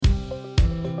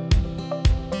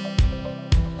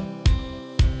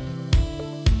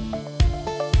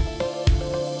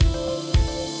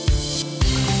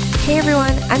Hey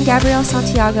everyone, I'm Gabrielle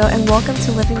Santiago and welcome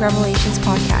to Living Revelations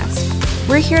podcast.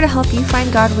 We're here to help you find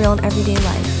God real in everyday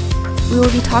life. We will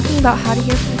be talking about how to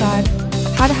hear from God,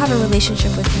 how to have a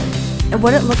relationship with Him, and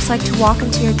what it looks like to walk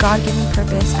into your God-given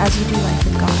purpose as you do life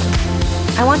with God.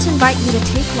 I want to invite you to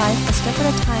take life a step at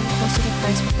a time closer to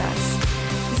Christ with us.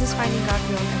 This is Finding God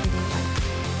Real in Everyday Life.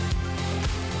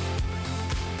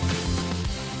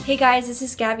 Hey guys, this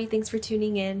is Gabby. Thanks for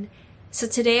tuning in. So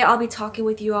today I'll be talking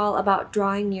with you all about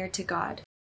drawing near to God.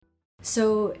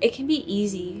 So it can be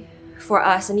easy for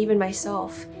us, and even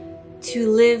myself, to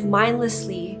live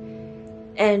mindlessly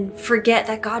and forget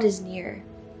that God is near.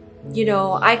 You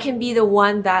know, I can be the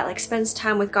one that spends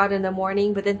time with God in the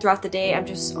morning, but then throughout the day I'm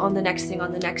just on the next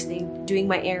thing, doing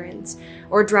my errands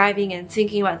or driving and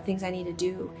thinking about things I need to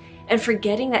do, and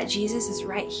forgetting that Jesus is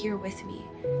right here with me,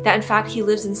 that in fact He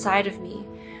lives inside of me.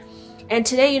 And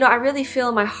today, I really feel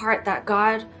in my heart that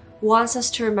God wants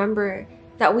us to remember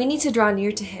that we need to draw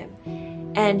near to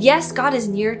Him. And yes, God is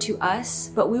near to us,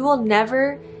 but we will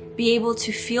never be able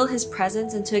to feel His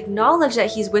presence and to acknowledge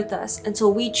that He's with us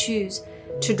until we choose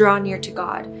to draw near to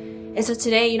God. And so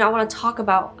today, I want to talk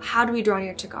about how do we draw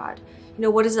near to God?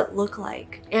 What does it look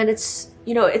like? And it's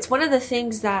one of the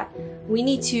things that we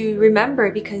need to remember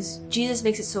because Jesus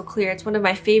makes it so clear. It's one of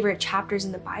my favorite chapters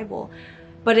in the Bible,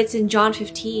 but it's in John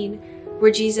 15, where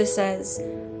Jesus says,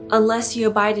 unless you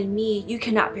abide in me, you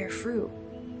cannot bear fruit.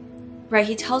 Right?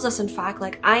 He tells us, in fact,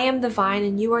 I am the vine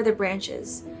and you are the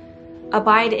branches.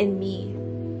 Abide in me.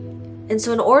 And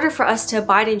so in order for us to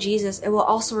abide in Jesus, it will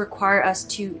also require us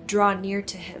to draw near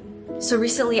to Him. So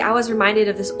recently I was reminded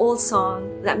of this old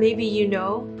song that maybe you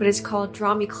know, but it's called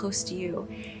Draw Me Close to You.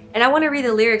 And I want to read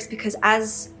the lyrics because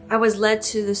as I was led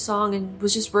to the song and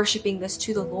was just worshiping this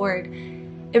to the Lord,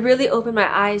 it really opened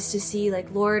my eyes to see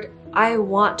Lord, I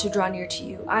want to draw near to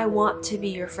you. I want to be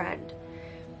your friend.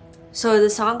 So the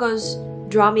song goes,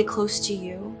 draw me close to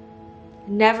you.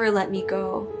 Never let me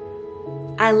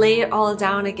go. I lay it all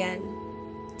down again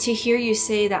to hear you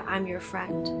say that I'm your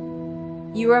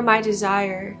friend. You are my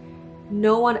desire.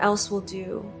 No one else will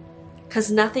do,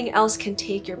 'cause nothing else can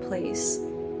take your place.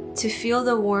 To feel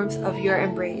the warmth of your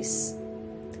embrace.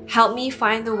 Help me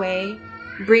find the way.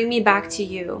 Bring me back to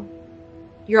you.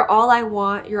 You're all I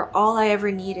want, you're all I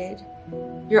ever needed.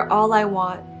 You're all I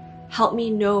want. Help me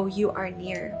know you are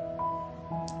near.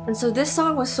 And so this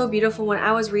song was so beautiful when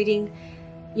I was reading,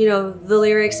 the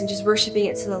lyrics and just worshiping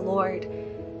it to the Lord.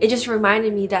 It just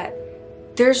reminded me that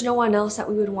there's no one else that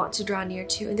we would want to draw near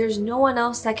to, and there's no one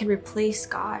else that can replace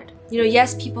God.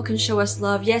 Yes, people can show us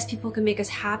love. Yes, people can make us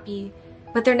happy,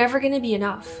 but they're never going to be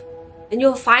enough. And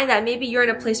you'll find that maybe you're in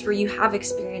a place where you have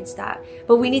experienced that.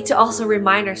 But we need to also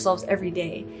remind ourselves every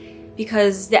day,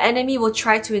 because the enemy will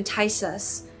try to entice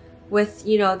us with,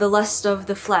 the lust of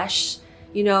the flesh,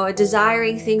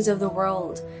 desiring things of the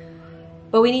world.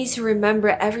 But we need to remember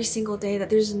every single day that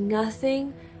there's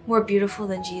nothing more beautiful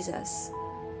than Jesus.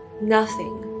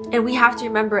 Nothing. And we have to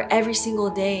remember every single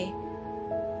day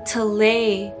to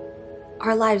lay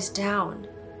our lives down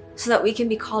so that we can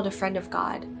be called a friend of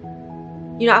God.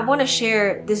 I want to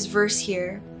share this verse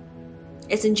here.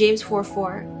 It's in James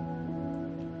 4:4.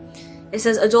 It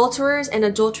says, adulterers and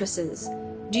adulteresses,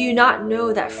 do you not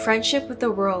know that friendship with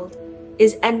the world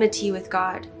is enmity with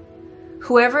God?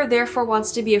 Whoever therefore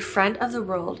wants to be a friend of the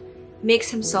world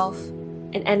makes himself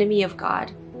an enemy of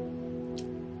God.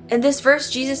 In this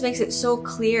verse, Jesus makes it so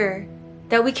clear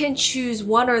that we can choose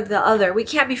one or the other. We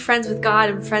can't be friends with God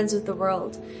and friends with the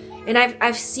world. And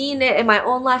I've seen it in my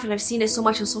own life, and I've seen it so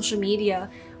much on social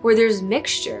media where there's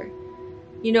mixture,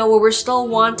 where we're still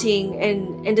wanting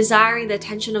and desiring the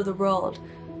attention of the world,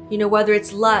 whether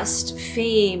it's lust,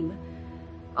 fame,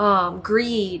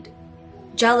 greed,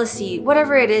 jealousy,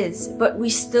 whatever it is, but we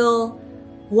still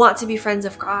want to be friends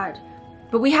of God.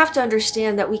 But we have to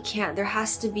understand that we can't. There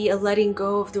has to be a letting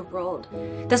go of the world.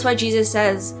 That's why Jesus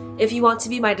says, if you want to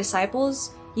be my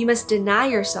disciples, you must deny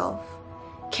yourself.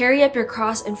 Carry up your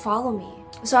cross and follow me.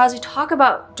 So as we talk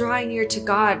about drawing near to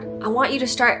God, I want you to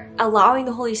start allowing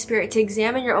the Holy Spirit to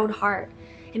examine your own heart.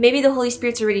 And maybe the Holy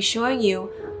Spirit's already showing you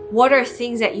what are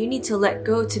things that you need to let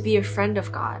go to be a friend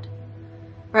of God.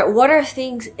 Right? What are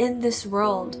things in this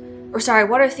world,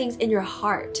 what are things in your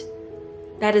heart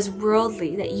that is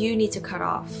worldly that you need to cut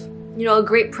off? A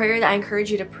great prayer that I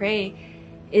encourage you to pray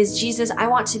is, Jesus, I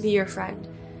want to be your friend.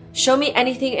 Show me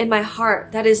anything in my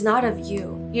heart that is not of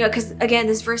you. Because again,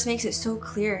 this verse makes it so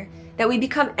clear that we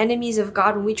become enemies of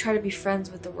God when we try to be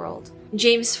friends with the world.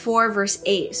 James 4 verse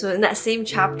 8, so in that same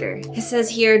chapter, it says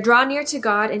here, draw near to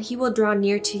God and He will draw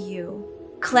near to you.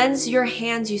 Cleanse your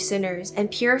hands, you sinners, and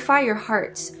purify your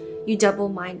hearts, you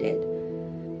double-minded.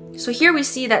 So here we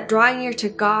see that drawing near to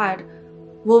God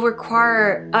will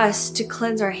require us to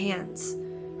cleanse our hands,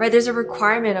 right? There's a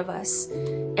requirement of us.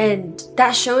 And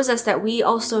that shows us that we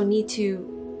also need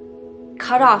to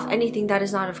cut off anything that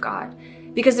is not of God.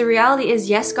 Because the reality is,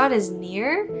 yes, God is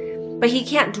near, but He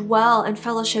can't dwell and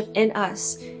fellowship in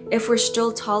us if we're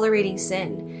still tolerating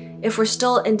sin, if we're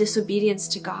still in disobedience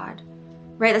to God,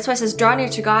 right? That's why it says, draw near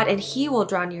to God and He will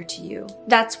draw near to you.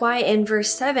 That's why in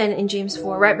verse 7 in James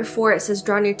 4, right before it says,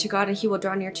 draw near to God and He will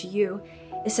draw near to you,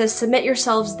 it says, submit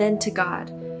yourselves then to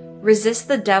God. Resist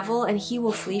the devil and he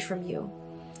will flee from you.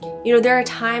 You know, there are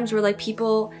times where like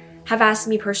people have asked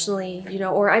me personally, you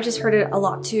know, or I just heard it a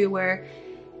lot too, where,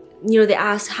 you know, they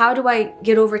ask, how do I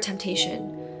get over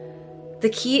temptation? The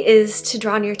key is to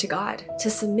draw near to God, to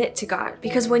submit to God.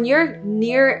 Because when you're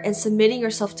near and submitting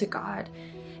yourself to God,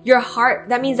 your heart,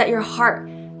 that means that your heart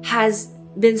has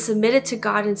been submitted to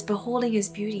God and it's beholding His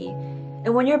beauty.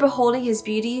 And when you're beholding His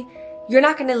beauty, you're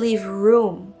not going to leave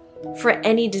room for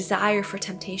any desire for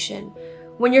temptation.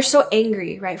 When you're so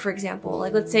angry, right? For example,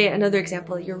 like let's say another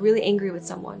example, you're really angry with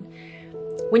someone.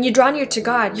 When you draw near to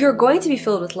God, you're going to be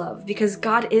filled with love because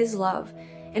God is love.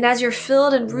 And as you're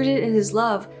filled and rooted in His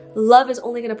love, love is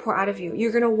only going to pour out of you.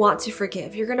 You're going to want to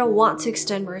forgive. You're going to want to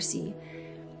extend mercy.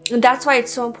 And that's why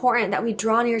it's so important that we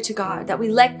draw near to God, that we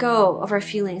let go of our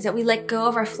feelings, that we let go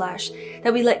of our flesh,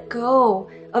 that we let go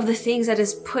of the things that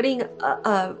is putting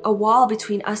a wall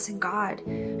between us and God.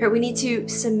 Right? We need to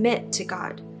submit to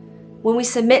God. When we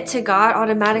submit to God,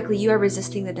 automatically you are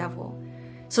resisting the devil.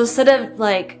 So instead of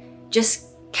like just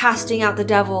casting out the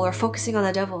devil or focusing on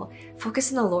the devil,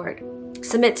 focus on the Lord.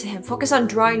 Submit to Him. Focus on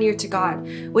drawing near to God.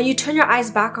 When you turn your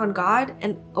eyes back on God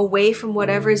and away from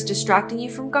whatever is distracting you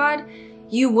from God,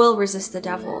 you will resist the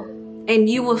devil. And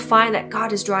you will find that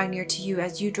God is drawing near to you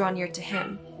as you draw near to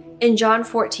Him. In John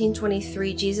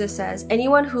 14:23, Jesus says,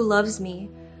 anyone who loves me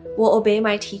will obey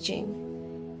my teaching.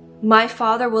 My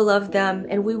Father will love them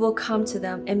and we will come to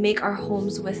them and make our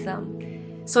homes with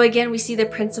them. So again, we see the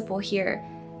principle here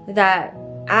that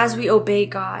as we obey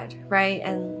God, right,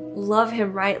 and love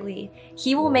Him rightly,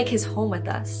 He will make His home with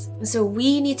us. So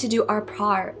we need to do our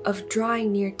part of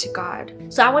drawing near to God.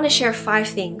 So I want to share 5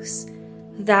 things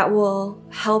that will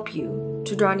help you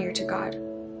to draw near to God.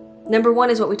 Number 1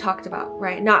 is what we talked about,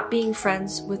 right? Not being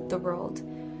friends with the world.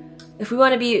 If we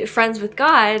want to be friends with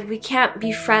God, we can't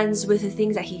be friends with the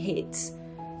things that He hates.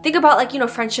 Think about like, you know,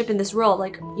 friendship in this world,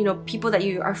 like, you know, people that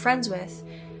you are friends with.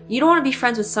 You don't want to be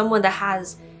friends with someone that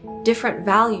has different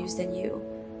values than you,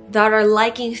 that are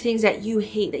liking things that you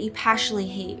hate, that you passionately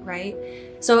hate, right?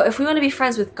 So if we want to be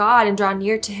friends with God and draw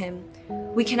near to Him,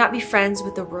 we cannot be friends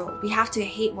with the world. We have to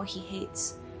hate what He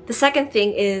hates. The second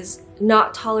thing is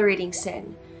not tolerating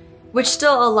sin, which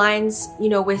still aligns, you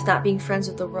know, with not being friends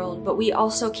with the world, but we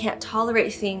also can't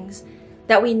tolerate things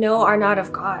that we know are not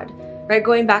of God, right?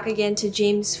 Going back again to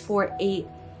James 4:8,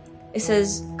 it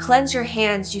says, cleanse your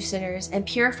hands, you sinners, and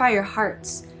purify your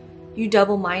hearts, you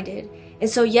double-minded. And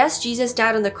so yes, Jesus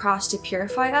died on the cross to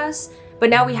purify us, but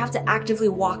now we have to actively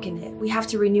walk in it. We have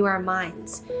to renew our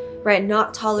minds, right?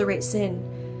 Not tolerate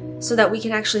sin so that we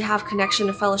can actually have connection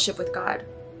and fellowship with God.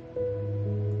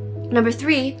 Number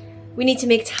 3, we need to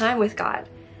make time with God.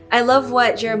 I love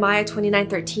what Jeremiah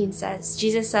 29:13 says.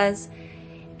 Jesus says,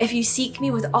 if you seek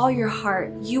me with all your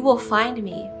heart, you will find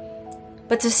me.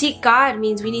 But to seek God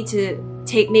means we need to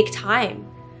make time,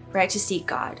 right, to seek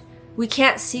God. We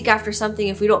can't seek after something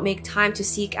if we don't make time to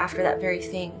seek after that very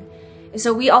thing. And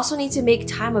so we also need to make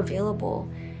time available.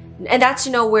 And that's,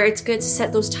 you know, where it's good to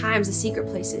set those times, the secret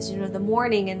places, you know, the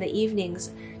morning and the evenings,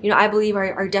 you know, I believe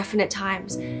are definite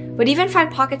times. But even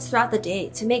find pockets throughout the day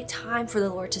to make time for the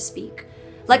Lord to speak.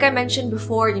 Like I mentioned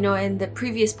before, you know, in the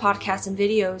previous podcasts and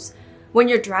videos, when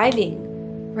you're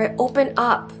driving, right, open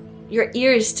up your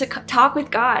ears to talk with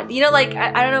God. You know, like,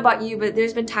 I don't know about you, but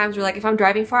there's been times where like, if I'm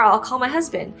driving far, I'll call my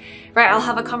husband, right? I'll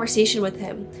have a conversation with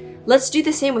him. Let's do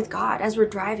the same with God. As we're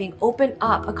driving, open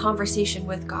up a conversation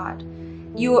with God.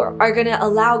 You are going to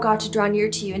allow God to draw near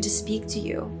to you and to speak to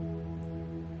you.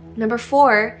 Number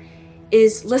 4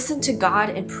 is listen to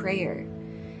God in prayer.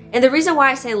 And the reason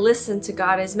why I say listen to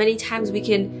God is many times we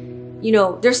can, you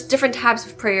know, there's different types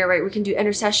of prayer, right? We can do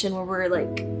intercession where we're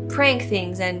like praying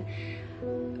things,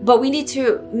 but we need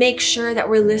to make sure that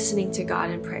we're listening to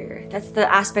God in prayer. That's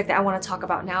the aspect that I want to talk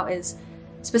about now, is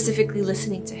specifically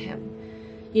listening to Him.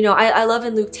 You know, I love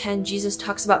in Luke 10, Jesus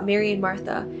talks about Mary and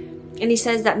Martha. And He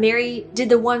says that Mary did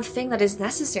the one thing that is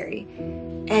necessary,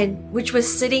 and which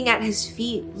was sitting at His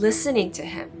feet, listening to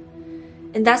Him.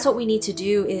 And that's what we need to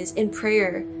do, is in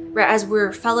prayer, right? As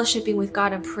we're fellowshipping with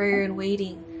God in prayer and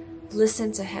waiting,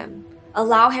 listen to Him.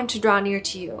 Allow Him to draw near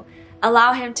to you.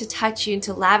 Allow him to touch you and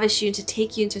to lavish you and to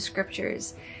take you into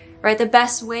scriptures, right? The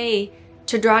best way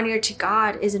to draw near to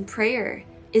God is in prayer,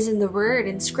 is in the word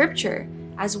and scripture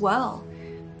as well.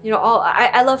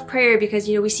 I love prayer because,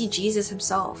 we see Jesus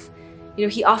himself.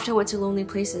 He often went to lonely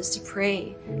places to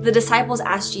pray. The disciples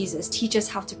asked Jesus, teach us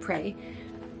how to pray.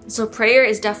 So prayer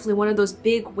is definitely one of those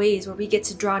big ways where we get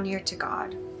to draw near to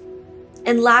God.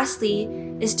 And lastly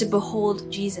is to behold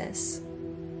Jesus.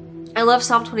 I love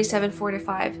Psalm 27,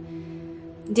 4-5.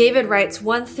 David writes,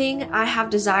 "One thing I have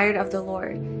desired of the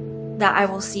Lord, that I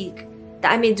will seek,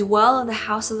 that I may dwell in the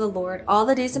house of the Lord all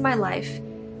the days of my life,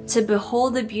 to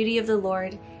behold the beauty of the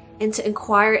Lord and to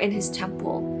inquire in his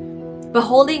temple."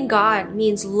 Beholding God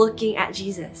means looking at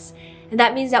Jesus. And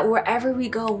that means that wherever we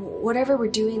go, whatever we're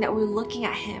doing, that we're looking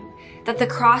at him, that the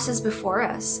cross is before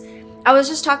us. I was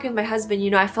just talking with my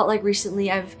husband, I felt like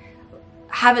recently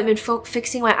haven't been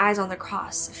fixing my eyes on the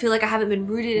cross. I feel like I haven't been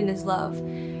rooted in his love.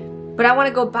 But I want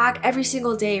to go back every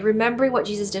single day, remembering what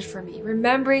Jesus did for me,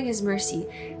 remembering his mercy,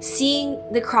 seeing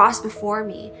the cross before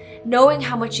me, knowing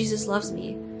how much Jesus loves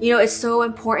me. It's so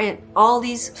important, all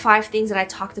these 5 things that I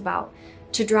talked about,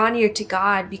 to draw near to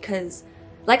God, because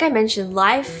like I mentioned,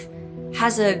 life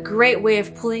has a great way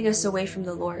of pulling us away from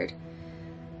the Lord.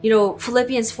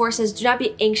 Philippians 4 says, "Do not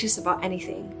be anxious about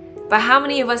anything." But how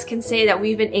many of us can say that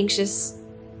we've been anxious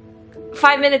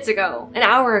 5 minutes ago, an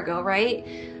hour ago, right?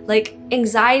 Like,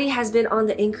 anxiety has been on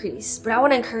the increase. But I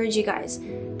want to encourage you guys,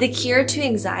 the cure to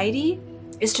anxiety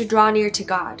is to draw near to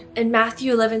God. In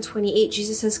Matthew 11:28,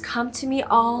 Jesus says, "Come to me,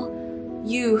 all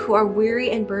you who are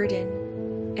weary and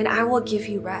burdened, and I will give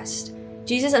you rest."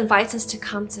 Jesus invites us to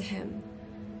come to him,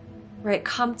 right?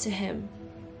 Come to him.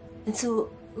 And so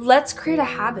let's create a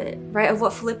habit, right, of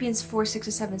what Philippians 4,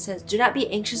 6-7 says. "Do not be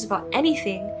anxious about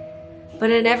anything, but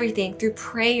in everything, through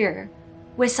prayer,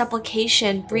 with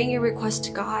supplication, bring your request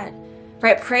to God."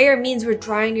 Right? Prayer means we're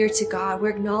drawing near to God. We're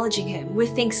acknowledging him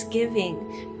with thanksgiving.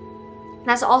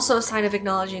 That's also a sign of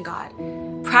acknowledging God.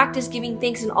 Practice giving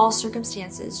thanks in all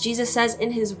circumstances. Jesus says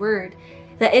in his word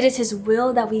that it is his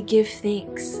will that we give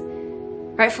thanks.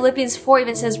 Right? Philippians 4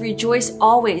 even says, "Rejoice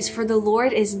always, for the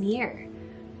Lord is near."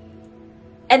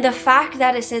 And the fact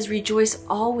that it says rejoice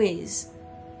always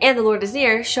and the Lord is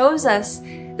near shows us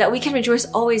that we can rejoice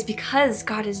always because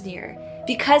God is near,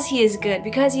 because he is good,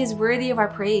 because he is worthy of our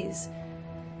praise.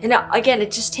 And again,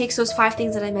 it just takes those 5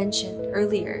 things that I mentioned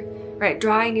earlier, right?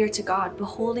 Drawing near to God,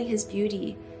 beholding his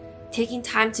beauty, taking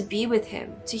time to be with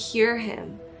him, to hear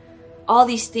him. All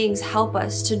these things help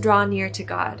us to draw near to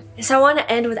God. So I want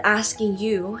to end with asking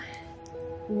you,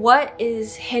 what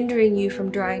is hindering you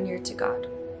from drawing near to God?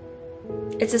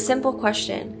 It's a simple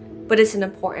question, but it's an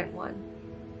important one.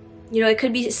 It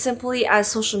could be simply as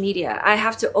social media. I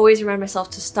have to always remind myself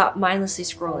to stop mindlessly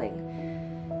scrolling.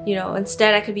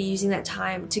 Instead I could be using that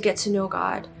time to get to know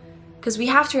God. Because we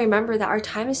have to remember that our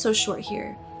time is so short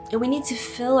here, and we need to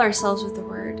fill ourselves with the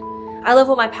word. I love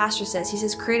what my pastor says. He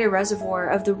says, create a reservoir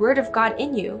of the word of God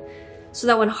in you, so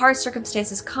that when hard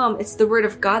circumstances come, it's the word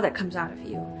of God that comes out of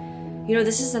you.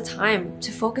 This is a time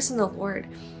to focus on the Lord.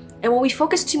 And when we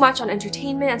focus too much on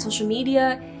entertainment and social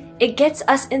media, it gets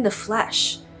us in the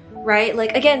flesh, right?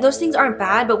 Like, again, those things aren't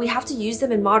bad, but we have to use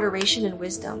them in moderation and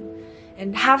wisdom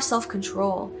and have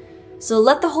self-control. So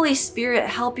let the Holy Spirit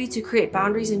help you to create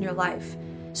boundaries in your life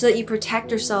so that you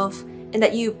protect yourself and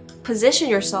that you position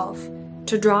yourself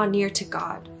to draw near to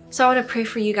God. So I want to pray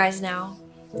for you guys now.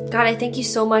 God, I thank you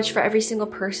so much for every single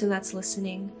person that's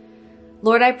listening.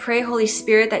 Lord, I pray, Holy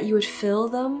Spirit, that you would fill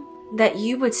them, that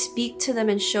you would speak to them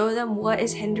and show them what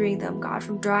is hindering them, God,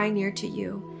 from drawing near to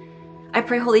you. I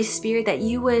pray, Holy Spirit, that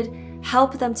you would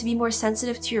help them to be more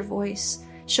sensitive to your voice.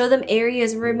 Show them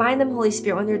areas and remind them, Holy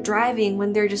Spirit, when they're driving,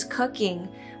 when they're just cooking,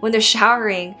 when they're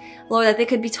showering, Lord, that they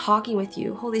could be talking with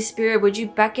you. Holy Spirit, would you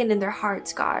beckon in their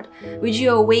hearts, God? Would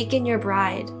you awaken your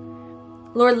bride?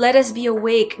 Lord, let us be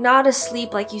awake, not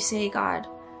asleep like you say, God.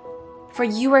 For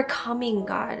you are coming,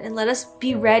 God, and let us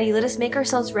be ready. Let us make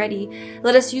ourselves ready.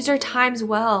 Let us use our times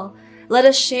well. Let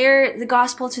us share the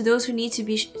gospel to those who need to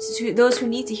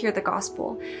hear the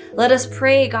gospel. Let us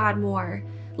pray, God, more.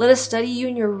 Let us study you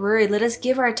in your word. Let us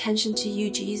give our attention to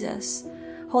you, Jesus.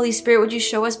 Holy Spirit, would you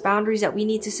show us boundaries that we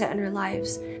need to set in our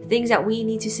lives, things that we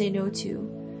need to say no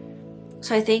to.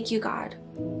 So I thank you, God.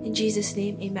 In Jesus'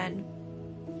 name, amen.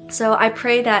 So I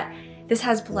pray that this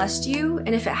has blessed you,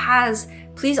 and if it has,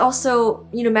 please also,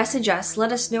 message us.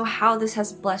 Let us know how this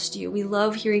has blessed you. We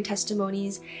love hearing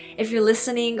testimonies. If you're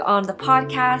listening on the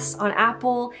podcast, on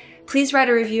Apple, please write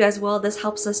a review as well. This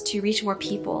helps us to reach more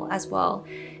people as well.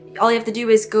 all you have to do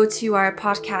is go to our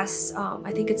podcast.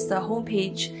 I think it's the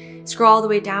homepage. Scroll all the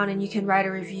way down and you can write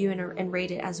a review and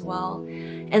rate it as well.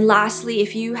 And lastly,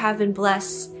 if you have been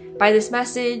blessed by this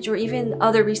message or even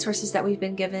other resources that we've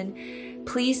been given,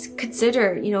 please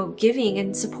consider, giving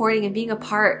and supporting and being a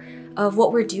part of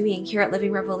what we're doing here at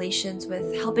Living Revelations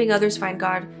with helping others find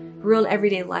God real in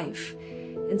everyday life.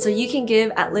 And so you can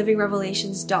give at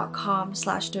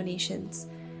livingrevelations.com/donations.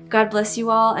 God bless you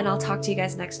all, and I'll talk to you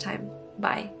guys next time.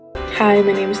 Bye. Hi,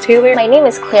 my name is Taylor. My name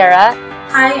is Clara.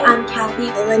 Hi, I'm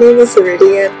Kathy. My name is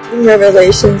Iridia.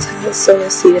 Revelations has sown a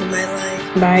seed in my life.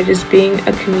 By just being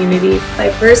a community.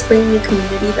 By first bringing a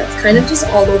community that's kind of just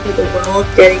all over the world.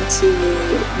 Getting to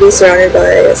be surrounded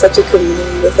by such a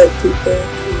community with people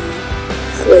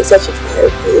who have such a fire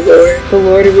for the Lord. The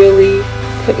Lord really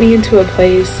put me into a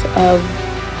place of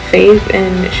faith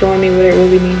and showing me what it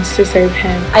really means to serve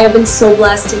Him. I have been so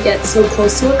blessed to get so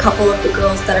close to a couple of the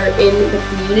girls that are in the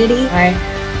community. I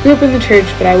grew up in the church,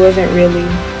 but I wasn't really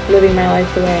living my life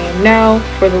the way I am now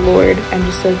for the Lord. I'm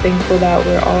just so thankful that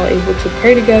we're all able to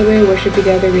pray together, worship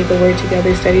together, read the Word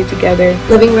together, study together.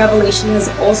 Living Revelation has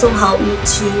also helped me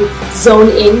to zone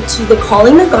into the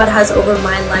calling that God has over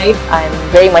my life. I'm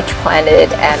very much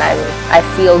planted, and I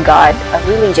feel God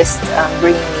really just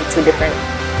bringing me to different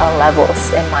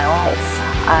levels in my life.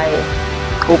 I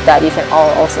hope that you can all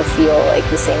also feel like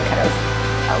the same kind of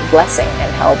blessing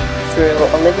and help through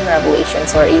Living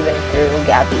Revelations or even through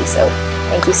Gabby. So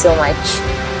thank you so much.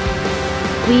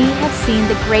 We have seen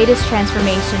the greatest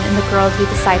transformation in the girls we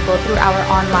disciple through our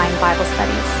online Bible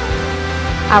studies.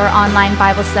 Our online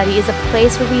Bible study is a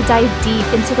place where we dive deep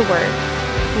into the Word,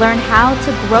 learn how to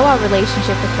grow our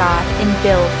relationship with God, and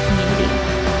build community.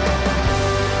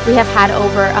 We have had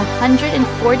over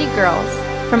 140 girls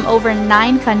from over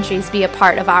 9 countries be a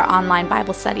part of our online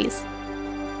Bible studies.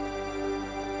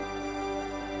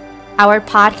 Our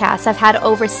podcasts have had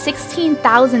over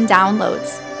 16,000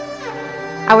 downloads.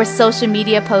 Our social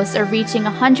media posts are reaching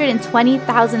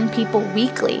 120,000 people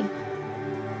weekly.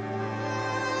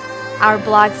 Our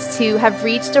blogs too have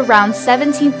reached around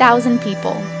 17,000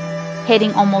 people,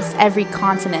 hitting almost every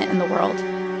continent in the world.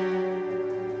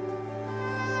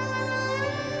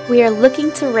 We are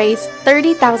looking to raise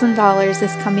 $30,000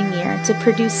 this coming year to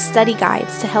produce study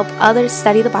guides to help others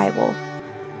study the Bible,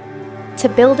 to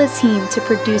build a team to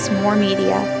produce more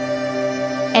media,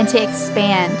 and to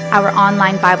expand our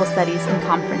online Bible studies and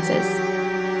conferences.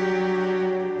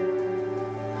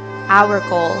 Our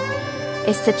goal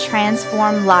is to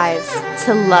transform lives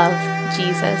to love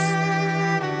Jesus.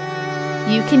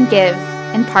 You can give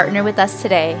and partner with us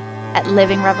today at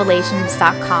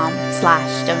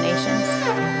livingrevelations.com/donations.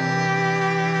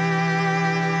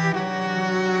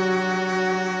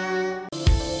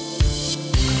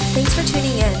 Thanks for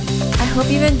tuning in. I hope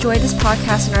you've enjoyed this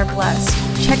podcast and are blessed.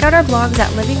 Check out our blogs at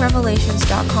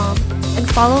livingrevelations.com and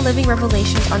follow Living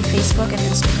Revelations on Facebook and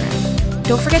Instagram.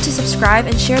 Don't forget to subscribe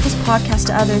and share this podcast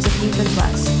to others if you've been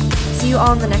blessed. See you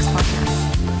all in the next podcast.